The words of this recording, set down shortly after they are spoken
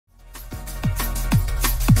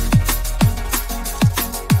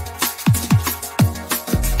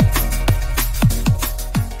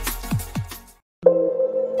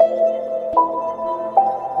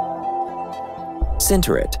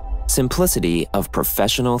Sinterit, simplicity of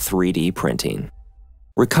professional 3D printing.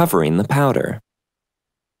 Recovering the powder.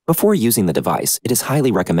 Before using the device, it is highly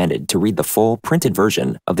recommended to read the full printed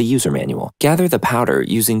version of the user manual. Gather the powder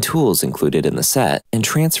using tools included in the set and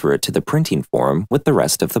transfer it to the printing form with the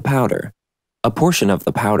rest of the powder. A portion of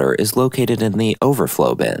the powder is located in the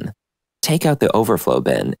overflow bin. Take out the overflow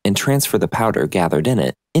bin and transfer the powder gathered in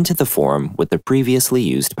it into the form with the previously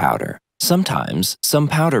used powder. Sometimes, some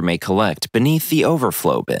powder may collect beneath the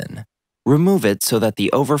overflow bin. Remove it so that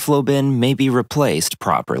the overflow bin may be replaced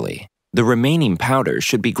properly. The remaining powder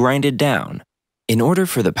should be grinded down. In order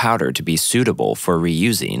for the powder to be suitable for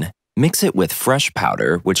reusing, mix it with fresh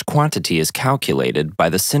powder, which quantity is calculated by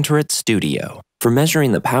the Sinterit Studio. For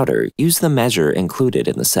measuring the powder, use the measure included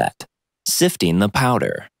in the set. Sifting the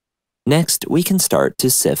powder. Next, we can start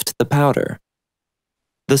to sift the powder.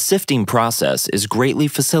 The sifting process is greatly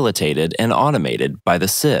facilitated and automated by the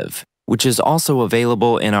sieve, which is also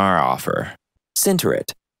available in our offer.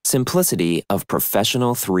 Sinterit, simplicity of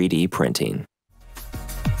professional 3D printing.